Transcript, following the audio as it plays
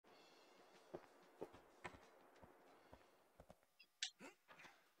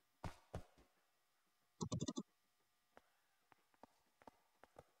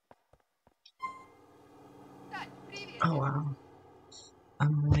Oh wow,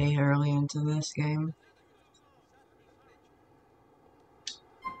 I'm way early into this game.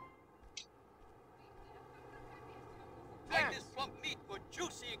 Like this plump meat for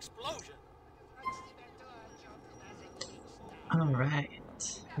juicy explosion. Alright,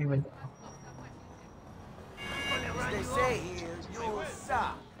 here we go. As they say here, you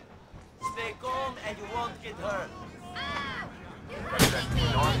suck. Stay calm and you won't get hurt.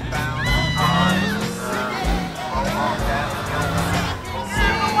 Northbound on Beaumont Avenue.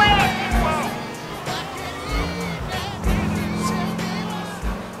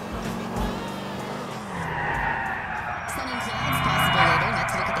 Sun and clouds possible later.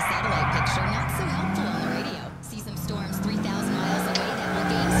 Let's look at the satellite picture. Not so helpful on the radio. See some storms 3,000 miles away that will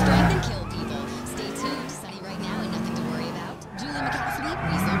gain strength and kill people. Stay tuned. Sunny right now and nothing to worry about. Julie McCaffrey,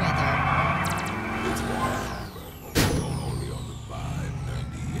 Weasel Weather. Only on the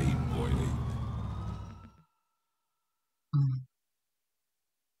 598.8.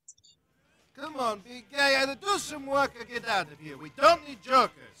 Come on, big guy, either do some work or get out of here. We don't need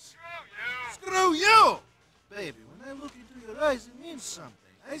jokers. Screw you! Baby, when I look into your eyes, it means something.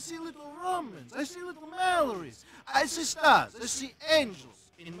 I see little Romans. I see little Mallorys. I see stars. I see angels.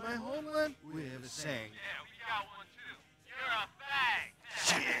 In my homeland, we have a saying. Yeah, we got one too. You're a fag.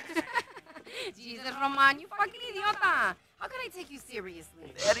 Jesus, Roman, you fucking idiota. How can I take you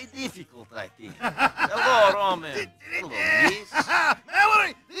seriously? Very difficult, I think. Hello, Roman. Hello, Miss.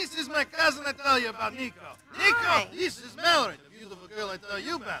 Mallory, this is my cousin I tell you about, Nico. Nico, Hi. this is Mallory, the beautiful girl I tell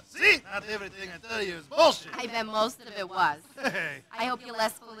you about. See? Not everything I tell you is bullshit. I bet most of it was. Hey. I hope you're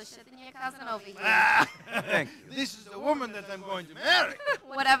less full of shit than your cousin over here. Thank you. This is the woman that I'm going to marry.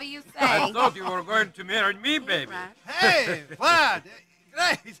 Whatever you say. I thought you were going to marry me, baby. Right. Hey, Vlad,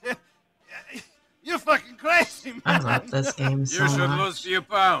 great. You're fucking crazy, man. I love this game so You should much. lose a few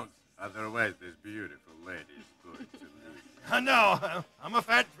pounds. Otherwise, this beautiful lady is going to leave. I know. I'm a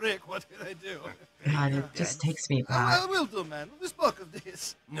fat prick. What did I do? God, it just takes me Well, back. we'll do, man. We spoke of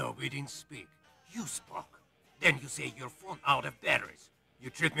this. No, we didn't speak. You spoke. Then you say your phone out of batteries.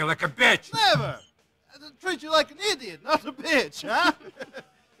 You treat me like a bitch. Never. I treat you like an idiot, not a bitch, huh?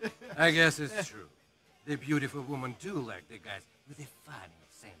 I guess it's true. The beautiful woman do like the guys with a funny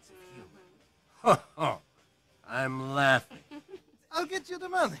sense of humor. Ho ho. I'm laughing. I'll get you the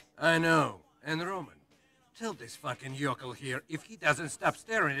money. I know. And Roman, tell this fucking yokel here if he doesn't stop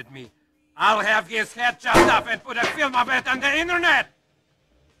staring at me, I'll have his head chopped off and put a film of it on the internet.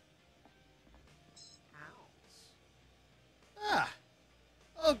 Ah.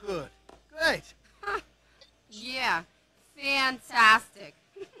 Oh, good. Great. Yeah, fantastic.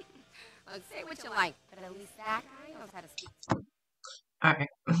 Look, say what you like, but at least that guy knows how to speak. Alright,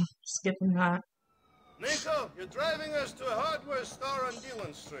 skipping that. Nico, you're driving us to a hardware store on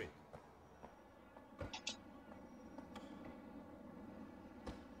Dillon Street.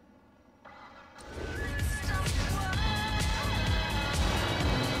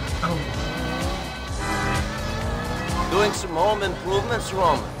 Oh, Doing some home improvements,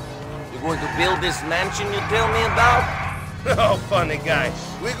 Roman. You're going to build this mansion you tell me about? Oh, funny guy.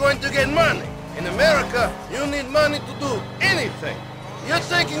 We're going to get money. In America, you need money to do anything. You're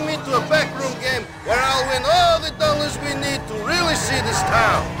taking me to a backroom game where I'll win all the dollars we need to really see this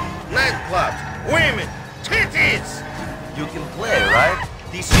town. Nightclubs, women, titties! You can play, right?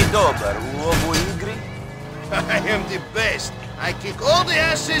 Ti si dobar u ovu igri? I am the best. I kick all the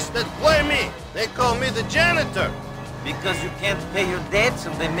asses that play me. They call me the janitor. Because you can't pay your debts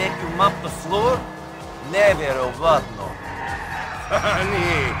and they make you mop the floor? Neverovatno.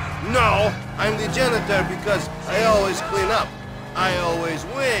 Honey, no. I'm the janitor because I always clean up. I always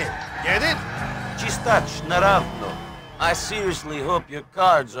win. Get it? Чистач, наравно. I seriously hope your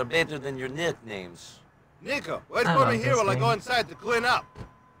cards are better than your nicknames. Nico, wait I for love me here this while I go game. inside to clean up.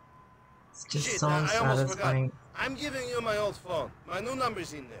 it's just Shit, so I almost forgot. satisfying. I'm giving you my old phone. My new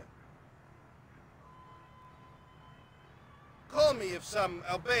number's in there. Call me if some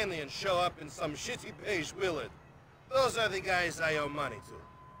Albanians show up in some shitty beige Willard. Those are the guys I owe money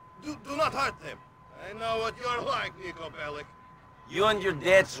to. Do not hurt them. I know what you're like, Nico Bellic. You and your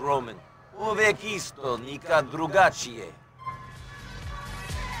debts, Roman. Uvek isto, nikad drugačije.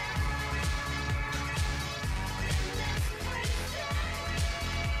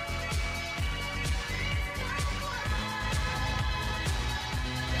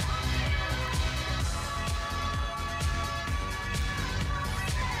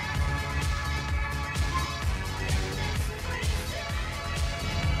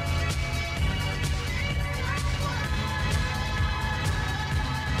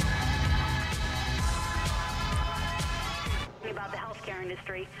 About the healthcare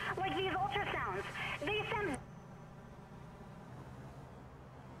industry, like these ultrasounds. They send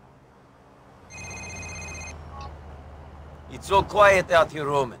It's so quiet out here,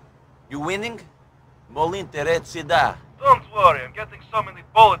 Roman. You winning? Mol'interezzi da. Don't worry, I'm getting so many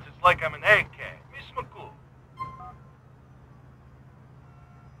bullets it's like I'm an AK. Mismo cool.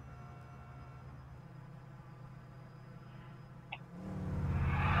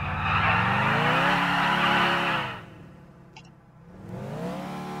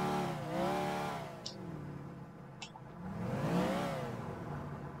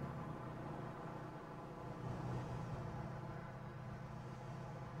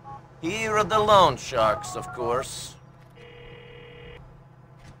 Here are the loan sharks, of course.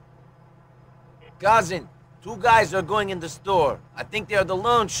 Cousin, two guys are going in the store. I think they are the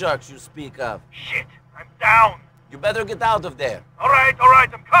loan sharks you speak of. Shit, I'm down. You better get out of there. All right,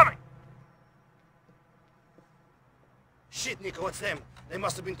 I'm coming. Shit, Nico, it's them. They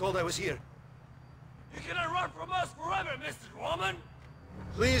must have been told I was here. You cannot run from us forever, Mr. Roman!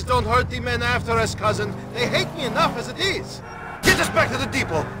 Please don't hurt the men after us, cousin. They hate me enough as it is. Get us back to the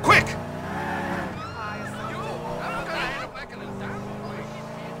depot, quick!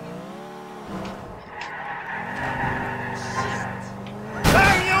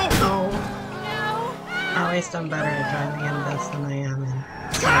 At least I'm better at driving in this than I am in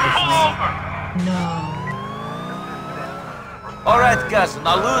Cyberpunk. No. Alright, cousin,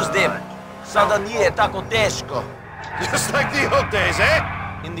 I'll lose them. Sada nije tako teško. Just like the old days, eh?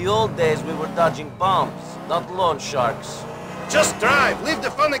 In the old days, we were dodging bombs, not loan sharks. Just drive. Leave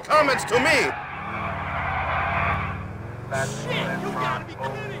the funny comments to me.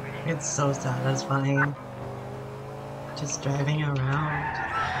 It's so satisfying. Just driving around.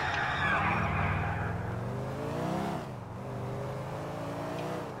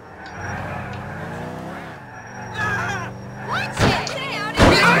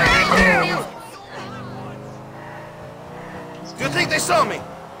 Do you think they saw me?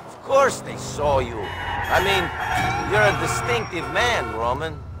 Of course they saw you. I mean, you're a distinctive man,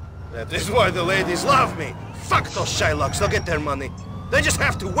 Roman. That is why the ladies love me. Fuck those Shylocks, they'll get their money. They just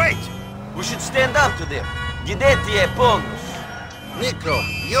have to wait. We should stand up to them. Gideti e ponus. Nico,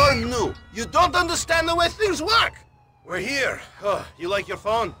 you're new. You don't understand the way things work. We're here. Oh, you like your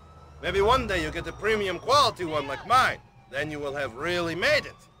phone? Maybe one day you'll get a premium quality one like mine. Then you will have really made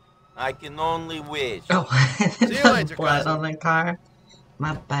it. I can only wish. Oh, See you later, blood cousin. on the car.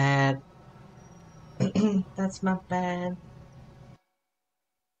 My bad. That's my bad.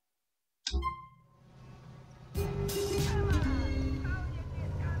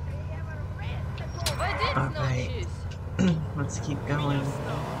 Alright. Let's keep going.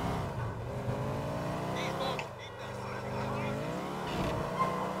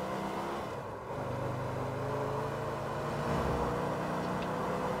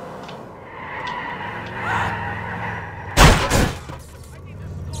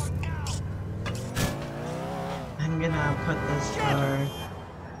 I'm gonna put this car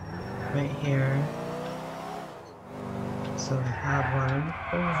right here. So I have one.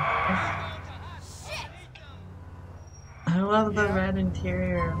 Oh. I love the red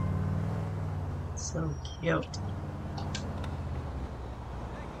interior. It's so cute.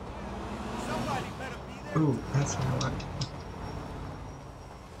 Ooh, that's what I want.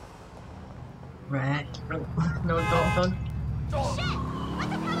 Red. No, don't.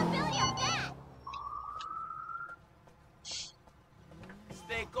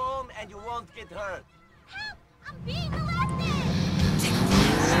 Stay calm and you won't get hurt. Help! I'm being molested!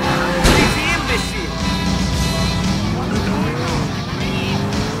 Easy, imbecile!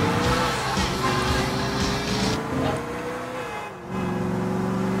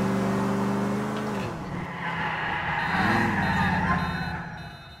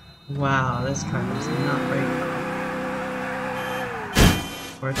 Wow, this car does not break.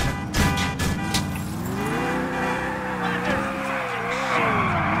 We're trying.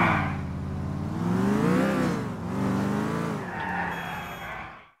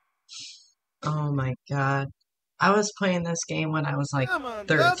 Oh my god. I was playing this game when I was like Come on,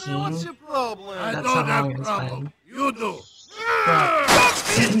 13. Batman, what's your problem? That's how long it's been. You do.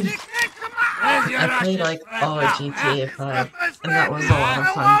 I played like all of GTA 5, and that was a lot of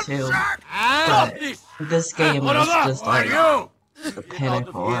fun too. But this game was just like the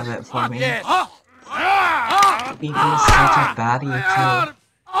pinnacle of it for me. Being such a baddie too.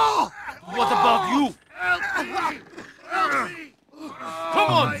 What about you? Come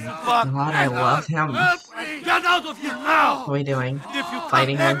on, you fuck! God, I love him. Get out of here now! What are we doing? If you come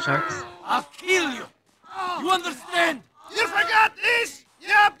Fighting back, loan sharks? I'll kill you. You understand? You forgot this?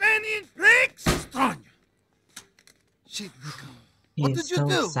 You Albanian pricks? Strong. Shit, Nico. He's did you so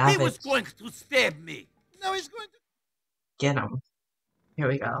do? He was savage. going to stab me. Now he's going to... Get him. Here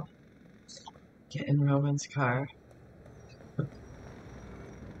we go. Get in Roman's car.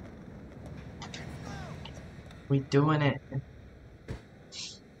 We doing it.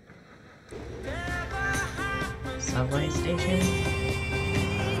 Subway station?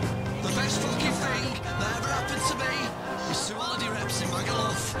 The best fucking thing that ever happened to me is two holiday reps in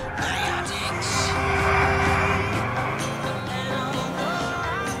Magaluf. Hey, addicts.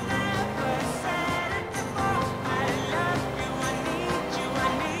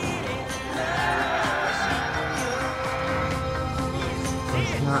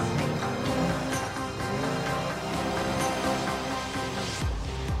 It's not.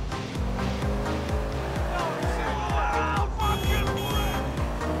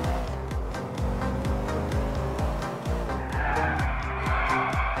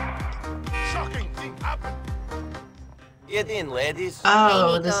 Get in, ladies. Oh, Hey,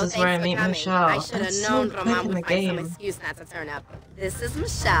 Nico, this is where I thanks for meet coming. Michelle. I should have That's known so Roman quick in the would find some game. excuse not to turn up. This is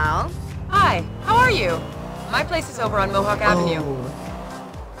Michelle. Hi, how are you? My place is over on Mohawk Avenue.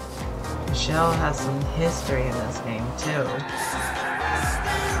 Oh. Michelle has some history in this game too.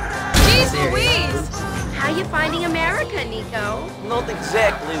 Jeez Serious. Louise! How you finding America, Nico? Not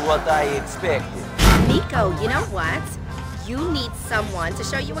exactly what I expected. Nico, you know what? You need someone to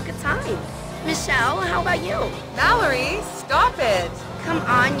show you a good time. Michelle, how about you? Mallory, stop it! Come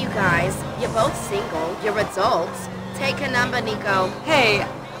on, you guys. You're both single. You're adults. Take a number, Nico. Hey,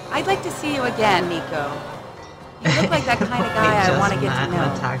 I'd like to see you again, Nico. You look like that kind of guy I want to get to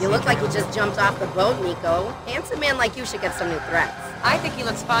know. You look like you just jumped off the boat, Nico. Handsome man like you should get some new threats. I think he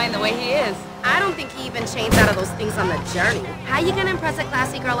looks fine the way he is. I don't think he even changed out of those things on the journey. How you gonna impress a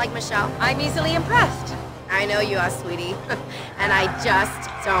classy girl like Michelle? I'm easily impressed. I know you are, sweetie. And I just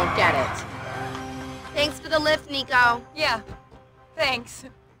don't get it. Thanks for the lift, Nico. Yeah, thanks.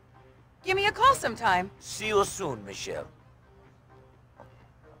 Give me a call sometime. See you soon, Michelle.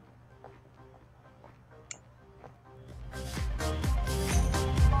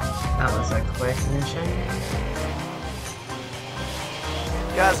 That was a quick mission.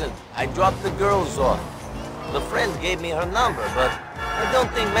 Cousin, I dropped the girls off. The friend gave me her number, but I don't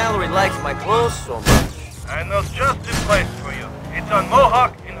think Mallory likes my clothes so much. I know just the place for you. It's on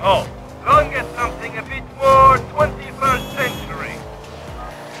Mohawk in Hull. Go and get something a bit more 21st century.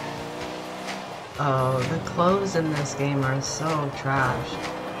 Oh, the clothes in this game are so trash.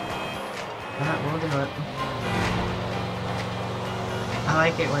 But we'll do it. I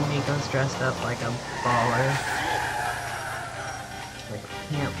like it when Nico's dressed up like a baller. Like a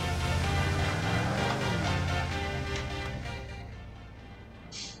pimp.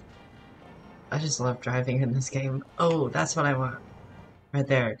 I just love driving in this game. Oh, that's what I want. Right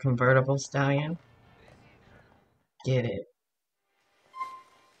there, convertible stallion. Get it.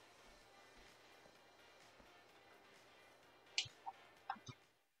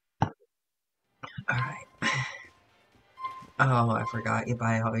 Alright. Oh, I forgot you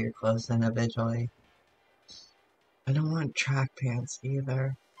buy all your clothes individually. I don't want track pants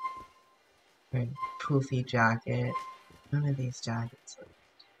either. Or poofy jacket. None of these jackets.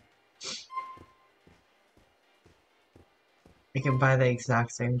 I can buy the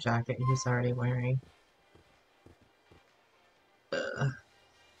exact same jacket he's already wearing.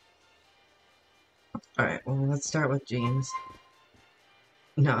 Alright, well, let's start with jeans.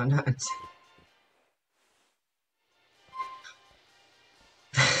 No, not.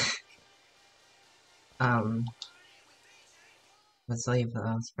 Let's leave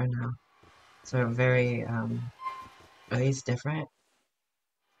those for now. So very, are these different?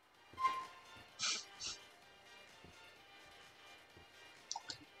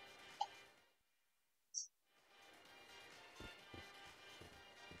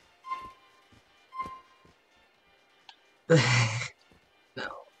 No.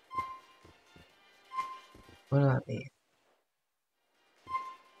 What about these?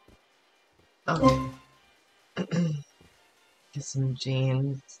 Oh. Get some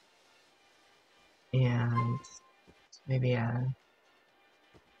jeans. And maybe a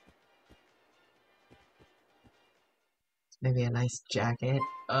nice jacket.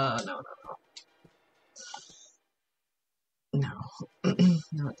 No. No.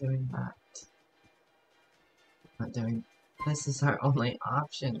 Not doing that. Not doing. This is our only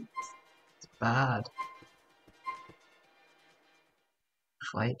option. It's bad.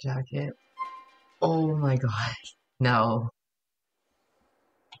 Flight jacket. Oh my god. No.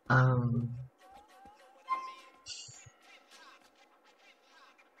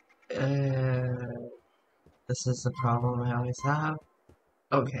 This is the problem I always have.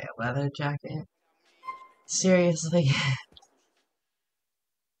 Okay, a leather jacket. Seriously?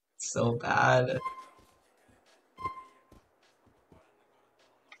 So bad.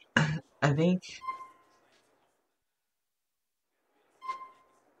 I think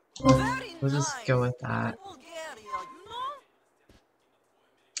we'll just go with that.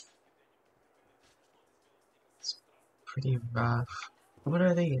 pretty rough. What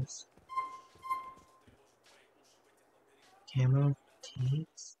are these? Camo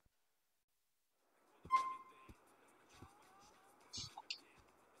tapes?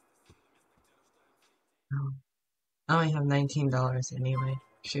 Oh. I only have $19 anyway.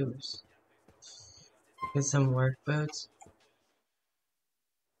 Shoes. Get some work boots.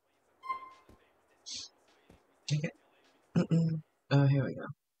 Okay. Oh, here we go.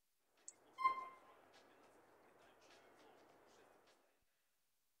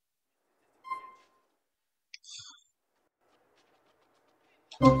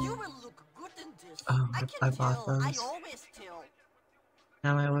 You will look good in this. Oh, I bought I those. always tell.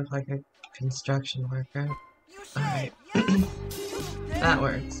 Now I look like a construction worker. You say, Alright. yes. That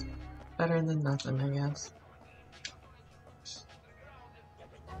works. Better than nothing, I guess.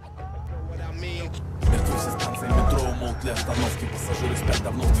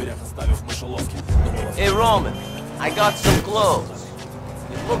 Hey Roman, I got some clothes.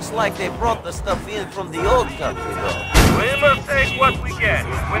 It looks like they brought the stuff in from the old country though. We must take what we get.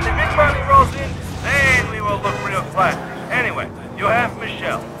 When the big money rolls in, then we will look real classy. Anyway, you have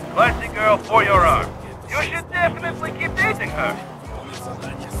Michelle, classy girl for your arm. You should definitely keep dating her.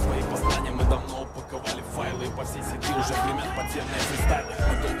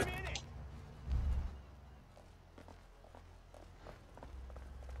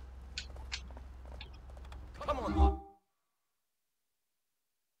 Come on.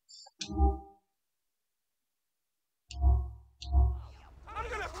 I'm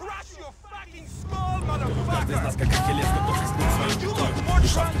gonna crush your fucking skull, motherfucker! Каждый из нас, как ахиллес, готов рискнуть свою мечтой.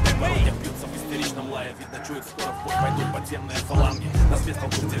 Душавки подбородья бьются в истеричном лае. Видно, чует, скоро в бой пойдут подземные фаланги. Нас весь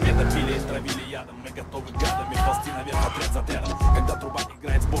толком где топили и травили ядом. Мы готовы гадами ползти наверх отряд за отрядом. Когда труба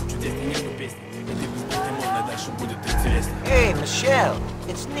играет сбор чудесней, нету песни. И ты без модной дальше будет интереснее. Hey Michelle,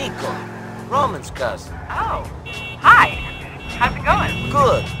 it's Nico, Roman's cousin. Oh, hi. How's it going?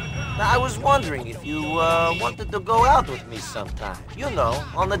 Good. Now, I was wondering if you wanted to go out with me sometime. You know,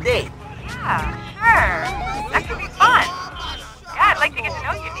 on a date. Yeah, sure. That could be fun. Yeah, I'd like to get to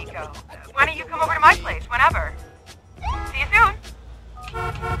know you, Nico. Why don't you come over to my place whenever? See you soon.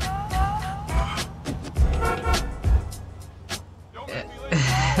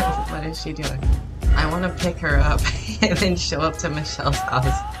 What is she doing? I want to pick her up and then show up to Michelle's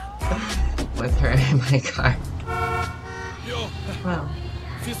house with her in my car. Well,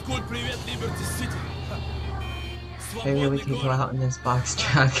 maybe we can go out in this box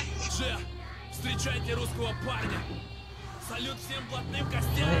truck.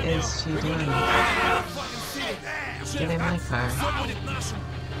 What is she doing? Get in my car. Not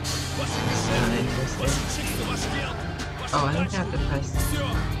interested. Oh, I don't have to press.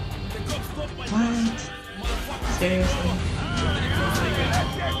 What? Seriously?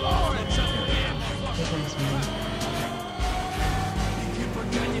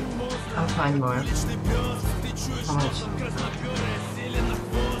 I'll find more. How much?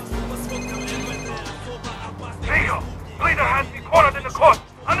 Leo! Leader has me cornered in the court,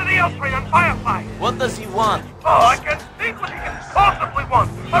 under the L-train on Firefly. What does he want? Oh, I can't think what he can possibly want.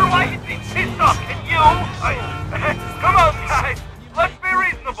 Otherwise he'd be pissed off. And you? Come on, guys. Let's be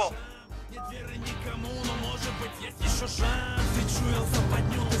reasonable.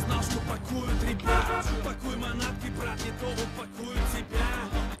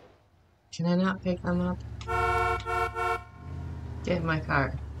 Can I not pick them up? Get in my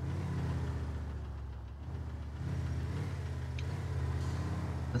car.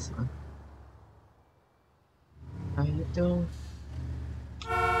 This one. How you doing?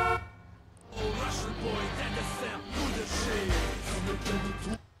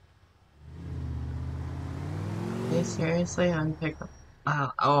 Are you seriously unpick up?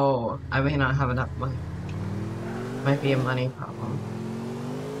 Oh, I may not have enough money. Might be a money problem.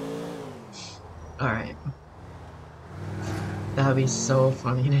 Alright. That would be so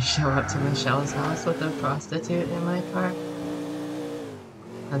funny to show up to Michelle's house with a prostitute in my car.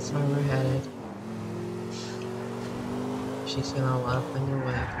 That's where we're headed. She's gonna love the new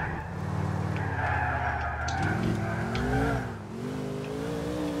wig.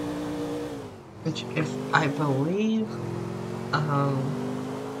 Which, if I believe,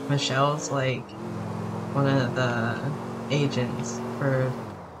 Michelle's like one of the agents for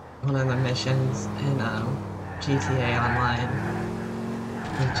one of the missions in GTA Online,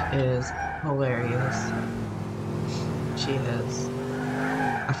 which is hilarious. She is.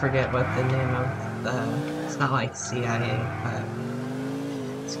 I forget what the name of the. It's not like CIA, but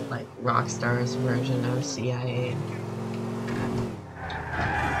it's like Rockstar's version of CIA.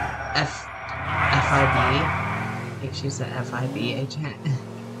 FIB. I think she's the FIB agent.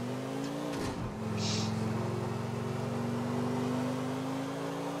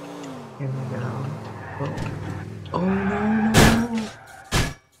 Here we go. Oh, no.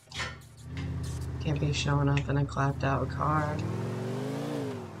 Can't be showing up in a clapped out car.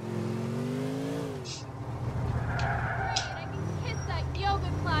 I can kiss that yoga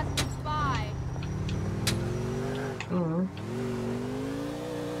class goodbye.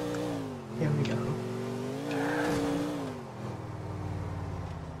 Here we go.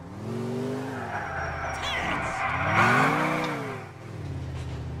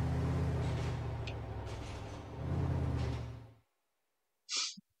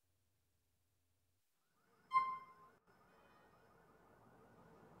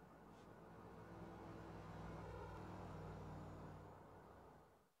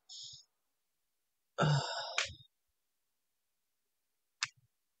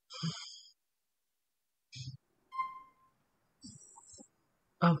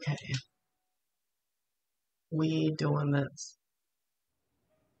 Okay. We doing this.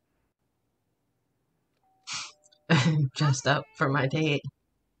 Dressed up for my date.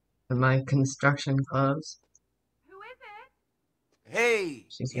 With my construction clothes. Who is it? Hey,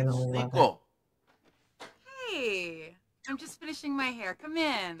 She's gonna love Nico. Hey, I'm just finishing my hair. Come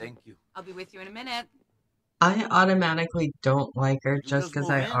in. Thank you. I'll be with you in a minute. I automatically don't like her You just just because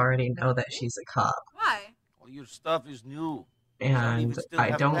move I in? already know that she's a cop. Why? All your stuff is new. And still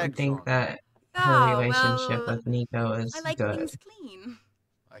I have don't tags think on. that her Oh, relationship well, with Nico is I like good. things clean.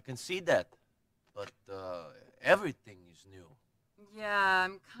 I can see that. But everything is new. Yeah,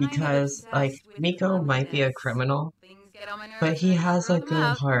 I'm kind Because, of like, obsessed with Nico might be a cleanliness. criminal, Things get on my nerves but he and I has throw a them good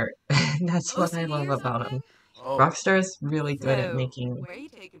out. heart. That's what I OCD love or about him. something? Oh, Rockstar's really good at So, making where are you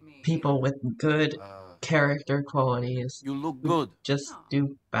taking me? people with good uh, character qualities you look who good. just Oh,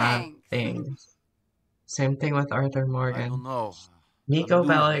 do bad thanks. things. Same thing with Arthur I don't Morgan. know. Nico I'm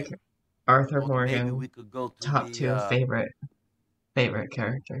new Bellic, here. Arthur Thought maybe Morgan, we could go to top the two favorite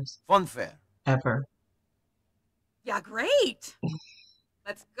characters fun fair. ever. Yeah, great.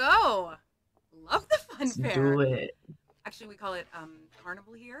 Let's go. Love the fun Let's fair. do it. Actually, we call it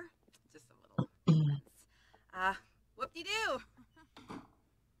carnival here. Just a little. Whoop-de-doo.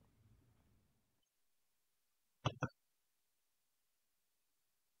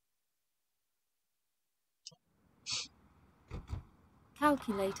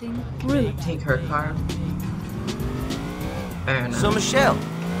 Calculating route. Take her car. Fair enough. So, Michelle,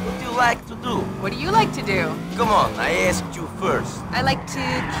 what do you like to do? What do you like to do? Come on, I asked you first. I like to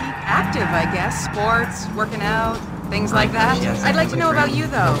keep active, I guess. Sports, working out, things like that. Yes, I'd like to know about you,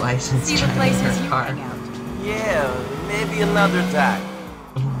 though. no license See the to places drive her you car. hang out. Yeah, maybe another time.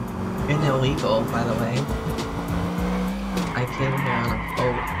 And illegal, by the way. I came here on a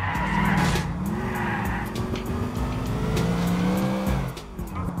boat.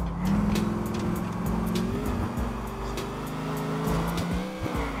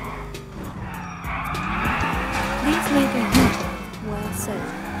 Please make a U-turn where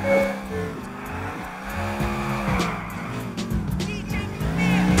said.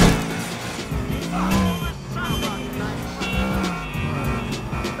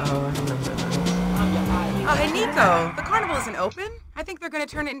 Oh, I remember that. Oh, hey, Nico. The carnival isn't open. I think they're going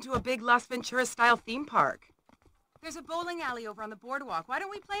to turn it into a big Las Venturas-style theme park. There's a bowling alley over on the boardwalk. Why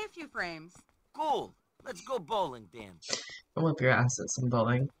don't we play a few frames? Cool. Let's go bowling, Dan. I'll whip your ass at some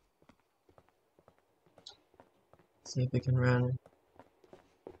bowling. See if we can run.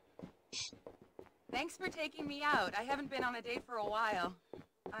 Thanks for taking me out. I haven't been on a date for a while.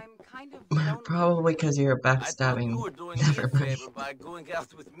 I'm kind of lonely. Probably because you're I thought backstabbing. you were doing me Never a mind. favor by going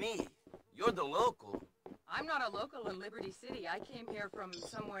out with me. You're the local. I'm not a local in Liberty City. I came here from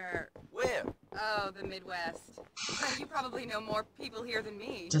somewhere... Where? Oh, the Midwest. You probably know more people here than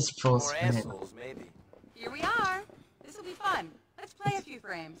me. Just full More sprint. assholes, maybe. Here we are. This will be fun. Let's play a few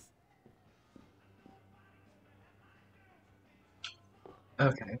frames.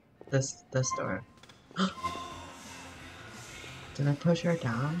 Okay, this door. Did I push her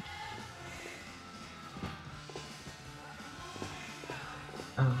down?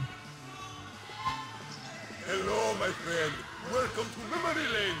 Oh. Hello, my friend. Welcome to Memory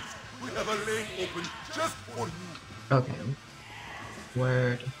Lanes. We have a lane open just for you. Okay.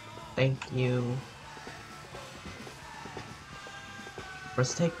 Word. Thank you.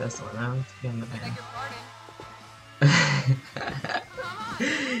 Let's take this one out. Get in the van.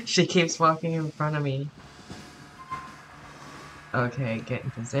 She keeps walking in front of me. Okay, get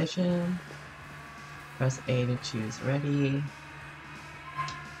in position. Press A to choose ready.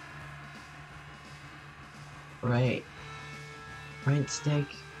 Right stick.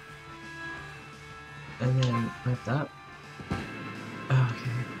 And then lift up.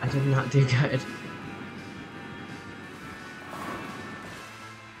 Okay, I did not do good.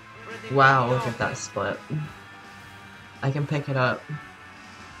 Pretty Wow, look at that split. I can pick it up.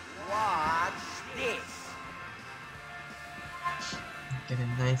 Watch this. Get a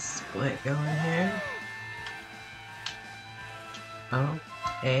nice split going here. Oh,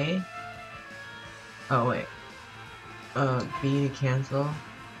 A. Oh wait. B to cancel.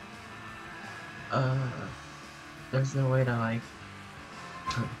 There's no way to like.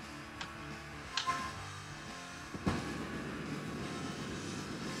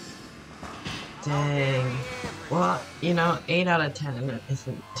 Dang. Well, you know, 8 out of 10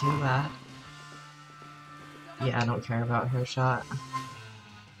 isn't too bad. Yeah, I don't care about her shot.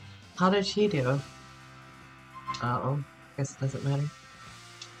 How did she do? Uh-oh. Guess it doesn't matter.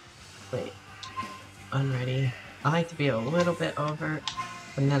 Wait. Unready. I like to be a little bit over,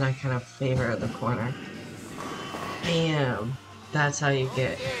 and then I kind of favor the corner. Bam! That's how you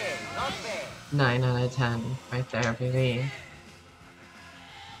get 9 out of 10 right there, baby.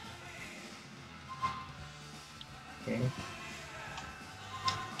 Okay.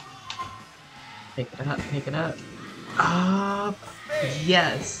 Pick it up, pick it up. Ah,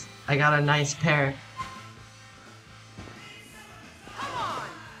 yes! I got a nice pair.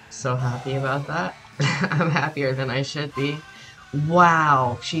 So happy about that. I'm happier than I should be.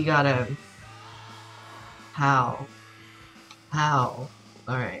 Wow, she got a... How? How?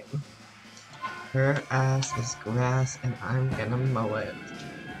 Alright. Her ass is grass and I'm gonna mow it.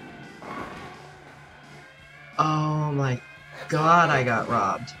 Oh my god, I got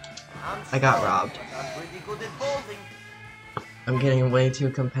robbed. I got robbed. I'm getting way too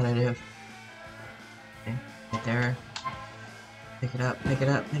competitive. Okay, right there. Pick it up, pick it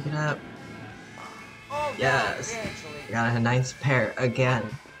up, pick it up. Yes! Got a nice pair again.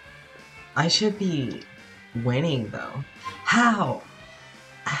 I should be winning though. How?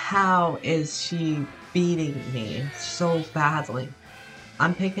 How is she beating me so badly?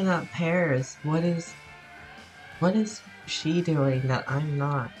 I'm picking up pairs. What is she doing that I'm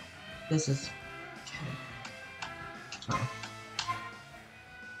not? This is... Okay. Oh.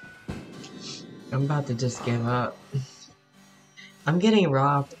 I'm about to just give up. I'm getting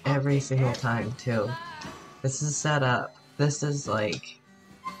robbed every single time too. This is set up. This is like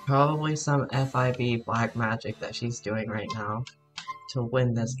probably some FIB black magic that she's doing right now to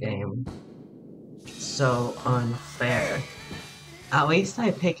win this game. So unfair. At least I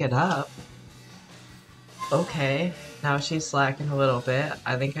pick it up. Okay, now she's slacking a little bit.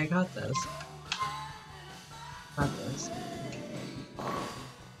 I think I got this. Got this.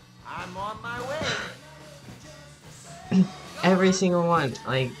 I'm on my way. Every single one,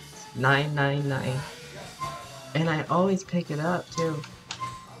 like 999. And I always pick it up too.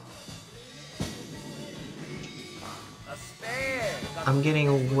 I'm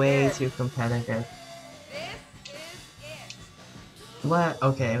getting way too competitive. What?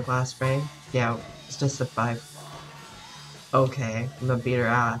 Okay, last frame? Yeah, it's just a 5. Okay, I'm gonna beat her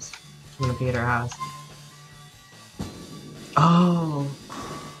ass. I'm gonna beat her ass. Oh!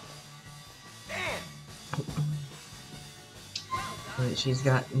 Wait, she's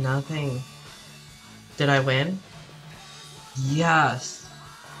got nothing. Did I win? Yes!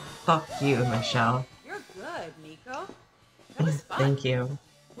 Fuck you, Michelle. You're good, Nico. That was fun. Thank you.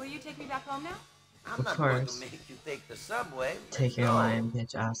 Will you take me back home now? I'm Of not going course. to make you take the subway. Take your line,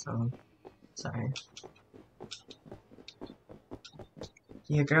 bitch asshole. Sorry.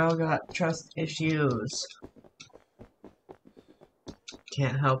 Your girl got trust issues.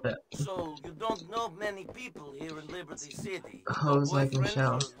 Can't help it. So, you don't know many people here in Liberty City? Hoes like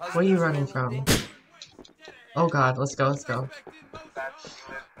Michelle. Where are you running from? Oh god, let's go, let's go.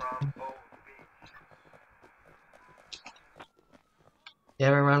 You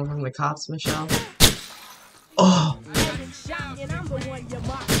ever run from the cops, Michelle? Oh!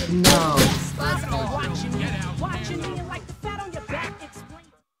 No!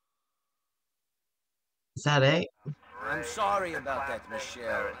 Is that it? I'm sorry about that,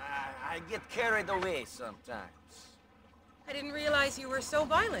 Michelle. I get carried away sometimes. I didn't realize you were so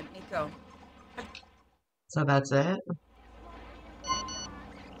violent, Nico. So that's it?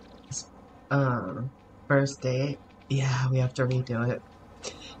 First date? Yeah, we have to redo it.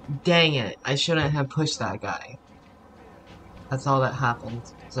 Dang it, I shouldn't have pushed that guy. That's all that happened,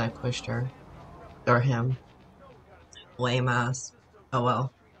 because I pushed her. Or him. Lame ass. Oh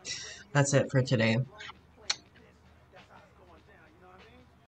well. That's it for today.